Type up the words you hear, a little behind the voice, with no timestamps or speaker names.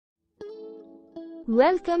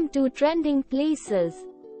Welcome to Trending Places.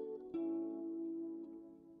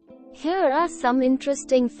 Here are some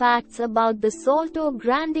interesting facts about the Salto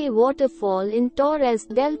Grande Waterfall in Torres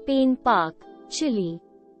del Paine Park, Chile.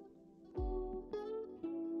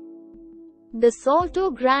 The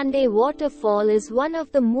Salto Grande Waterfall is one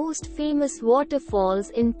of the most famous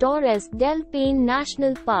waterfalls in Torres del Paine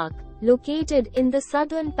National Park, located in the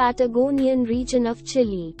southern Patagonian region of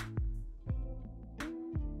Chile.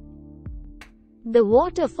 The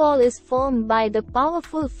waterfall is formed by the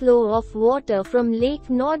powerful flow of water from Lake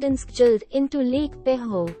Nordenskjöld into Lake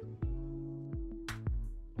Pehoe.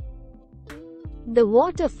 The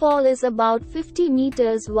waterfall is about 50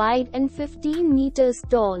 meters wide and 15 meters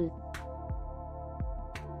tall.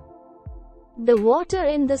 The water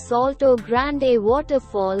in the Salto Grande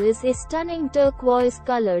waterfall is a stunning turquoise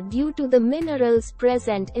color due to the minerals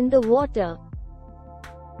present in the water.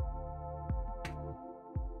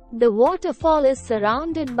 The waterfall is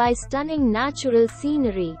surrounded by stunning natural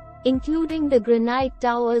scenery, including the granite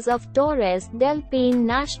towers of Torres del Paine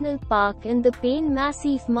National Park and the Paine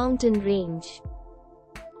Massif mountain range.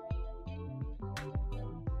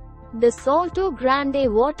 The Salto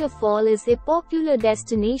Grande waterfall is a popular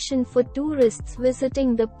destination for tourists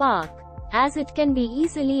visiting the park, as it can be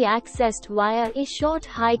easily accessed via a short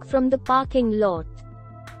hike from the parking lot.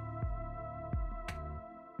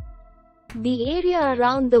 The area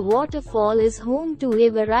around the waterfall is home to a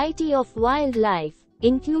variety of wildlife,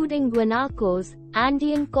 including guanacos,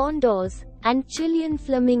 Andean condors, and Chilean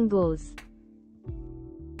flamingos.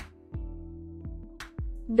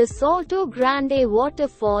 The Salto Grande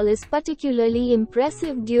waterfall is particularly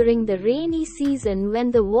impressive during the rainy season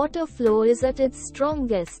when the water flow is at its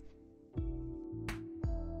strongest.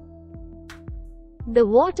 The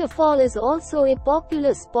waterfall is also a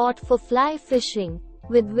popular spot for fly fishing,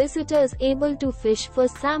 with visitors able to fish for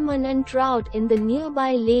salmon and trout in the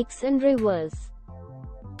nearby lakes and rivers.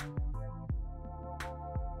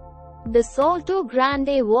 The Salto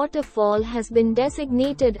Grande waterfall has been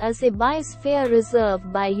designated as a biosphere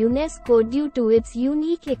reserve by UNESCO due to its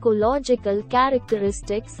unique ecological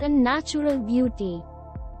characteristics and natural beauty.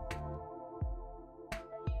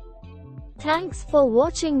 Thanks for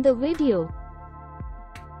watching the video.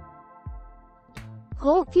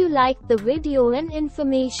 Hope you liked the video and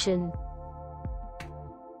information.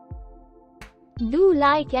 Do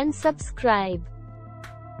like and subscribe.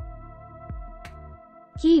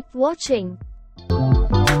 Keep watching.